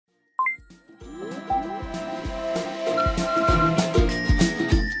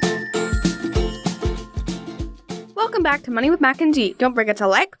Welcome back to Money with Mac and G. Don't forget to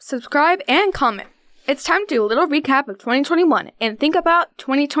like, subscribe, and comment. It's time to do a little recap of 2021 and think about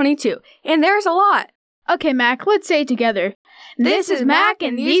 2022. And there's a lot. Okay, Mac, let's say it together. This is Mac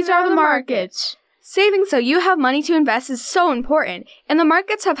and these are the markets. Saving so you have money to invest is so important, and the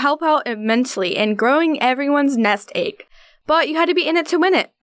markets have helped out immensely in growing everyone's nest egg. But you had to be in it to win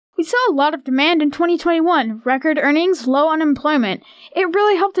it. We saw a lot of demand in 2021, record earnings, low unemployment. It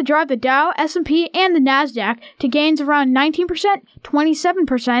really helped to drive the Dow, S&P, and the Nasdaq to gains around 19%,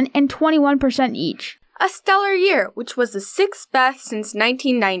 27%, and 21% each. A stellar year, which was the sixth best since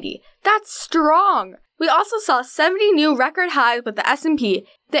 1990. That's strong! We also saw 70 new record highs with the S&P.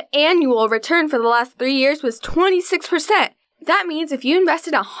 The annual return for the last 3 years was 26%. That means if you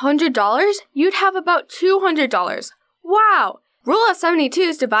invested $100, you'd have about $200. Wow! Rule of 72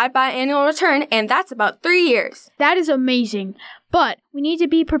 is divide by annual return, and that's about 3 years. That is amazing. But we need to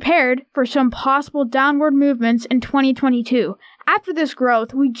be prepared for some possible downward movements in 2022. After this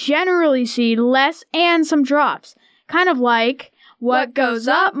growth, we generally see less and some drops. Kind of like, what goes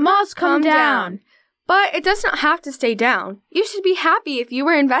up must come down. But it does not have to stay down. You should be happy if you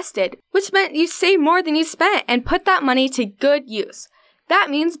were invested, which meant you saved more than you spent and put that money to good use.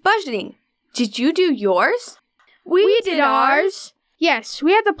 That means budgeting. Did you do yours? We did ours. Yes,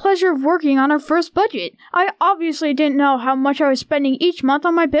 we had the pleasure of working on our first budget. I obviously didn't know how much I was spending each month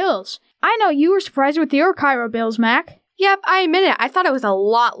on my bills. I know you were surprised with your Cairo bills, Mac. Yep, I admit it. I thought it was a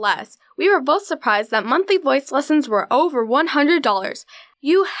lot less. We were both surprised that monthly voice lessons were over $100.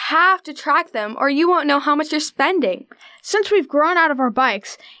 You have to track them or you won't know how much you're spending. Since we've grown out of our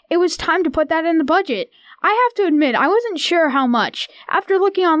bikes, it was time to put that in the budget. I have to admit, I wasn't sure how much. After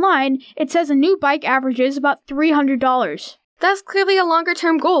looking online, it says a new bike averages about $300. That's clearly a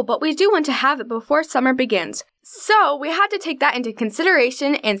longer-term goal, but we do want to have it before summer begins. So we had to take that into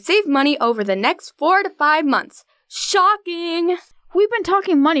consideration and save money over the next 4 to 5 months. Shocking! We've been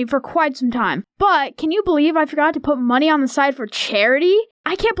talking money for quite some time, but can you believe I forgot to put money on the side for charity?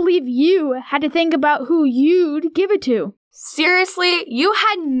 I can't believe you had to think about who you'd give it to. Seriously? You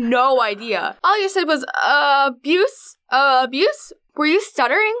had no idea. All you said was, abuse? Abuse? Were you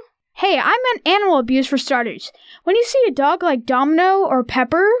stuttering? Hey, I meant animal abuse for starters. When you see a dog like Domino or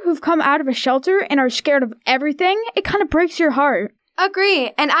Pepper who've come out of a shelter and are scared of everything, it kind of breaks your heart.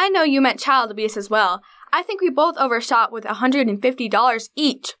 Agree, and I know you meant child abuse as well. I think we both overshot with $150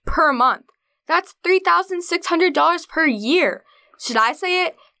 each per month. That's $3,600 per year. Should I say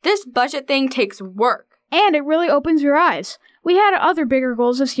it? This budget thing takes work. And it really opens your eyes. We had other bigger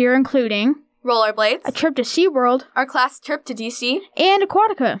goals this year, including rollerblades, a trip to SeaWorld, our class trip to DC, and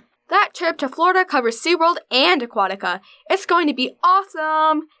Aquatica. That trip to Florida covers SeaWorld and Aquatica. It's going to be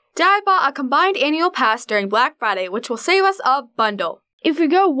awesome. Dad bought a combined annual pass during Black Friday, which will save us a bundle. If we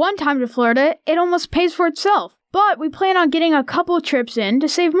go one time to Florida, it almost pays for itself. But we plan on getting a couple trips in to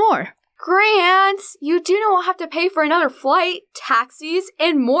save more. Grant, you do know we'll have to pay for another flight, taxis,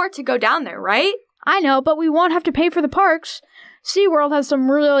 and more to go down there, right? I know, but we won't have to pay for the parks. SeaWorld has some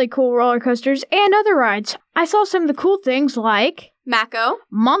really cool roller coasters and other rides. I saw some of the cool things like Mako,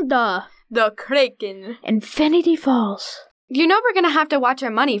 Manta, the Kraken, Infinity Falls. You know we're gonna have to watch our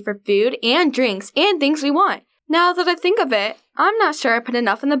money for food and drinks and things we want. Now that I think of it, I'm not sure I put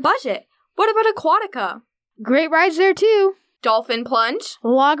enough in the budget. What about Aquatica? Great rides there too. Dolphin Plunge,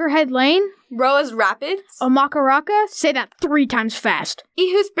 Loggerhead Lane, Roa's Rapids, Omakaraka, say that 3 times fast.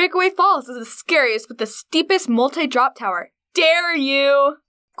 Ihu's Breakaway Falls is the scariest with the steepest multi-drop tower. Dare you!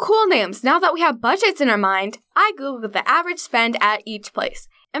 Cool names. Now that we have budgets in our mind, I googled the average spend at each place.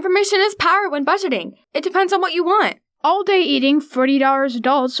 Information is power when budgeting. It depends on what you want. All day eating, $40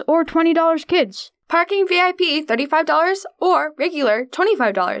 adults or $20 kids. Parking VIP, $35 or regular,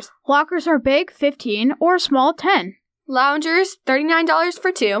 $25. Lockers are big, $15 or small, $10. Loungers, $39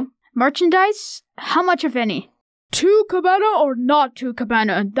 for 2. Merchandise, how much if any? 2 cabana or not 2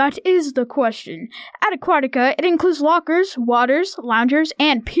 cabana? That is the question. At Aquatica, it includes lockers, waters, loungers,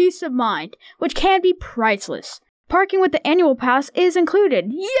 and peace of mind, which can be priceless. Parking with the annual pass is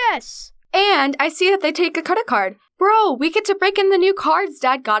included. Yes! And I see that they take a credit card. Bro, we get to break in the new cards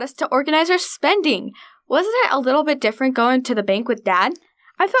Dad got us to organize our spending. Wasn't it a little bit different going to the bank with Dad?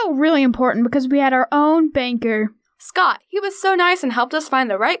 I felt really important because we had our own banker. Scott, he was so nice and helped us find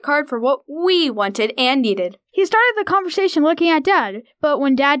the right card for what we wanted and needed. He started the conversation looking at Dad, but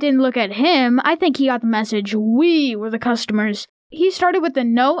when Dad didn't look at him, I think he got the message we were the customers. He started with the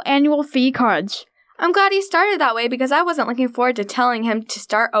no annual fee cards. I'm glad he started that way because I wasn't looking forward to telling him to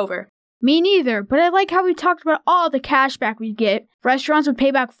start over. Me neither, but I like how we talked about all the cash back we'd get. Restaurants would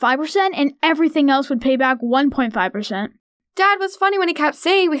pay back 5% and everything else would pay back 1.5%. Dad was funny when he kept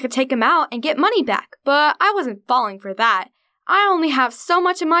saying we could take him out and get money back, but I wasn't falling for that. I only have so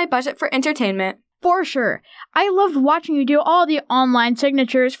much in my budget for entertainment. For sure. I loved watching you do all the online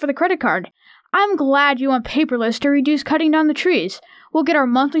signatures for the credit card. I'm glad you went paperless to reduce cutting down the trees. We'll get our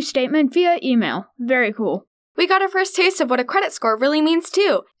monthly statement via email. Very cool. We got our first taste of what a credit score really means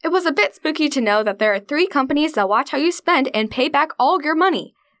too. It was a bit spooky to know that there are 3 companies that watch how you spend and pay back all your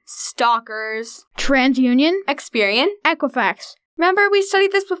money. Stalkers, TransUnion, Experian, Equifax. Remember we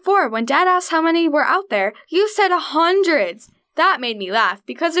studied this before when Dad asked how many were out there. You said hundreds. That made me laugh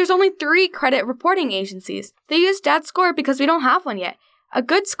because there's only 3 credit reporting agencies. They use Dad's score because we don't have one yet. A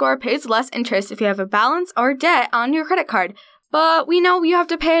good score pays less interest if you have a balance or debt on your credit card, but we know you have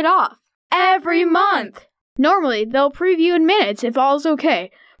to pay it off every month. Normally, they'll preview in minutes if all's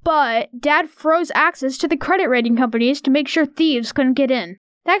okay, but Dad froze access to the credit rating companies to make sure thieves couldn't get in.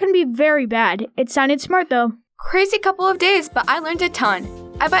 That can be very bad. It sounded smart though. Crazy couple of days, but I learned a ton.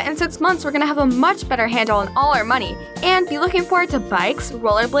 I bet in 6 months we're gonna have a much better handle on all our money and be looking forward to bikes,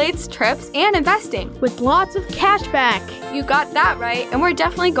 rollerblades, trips, and investing. With lots of cash back. You got that right, and we're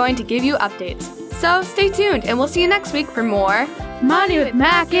definitely going to give you updates. So stay tuned, and we'll see you next week for more Money with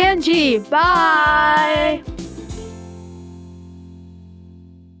Mac and G. Bye!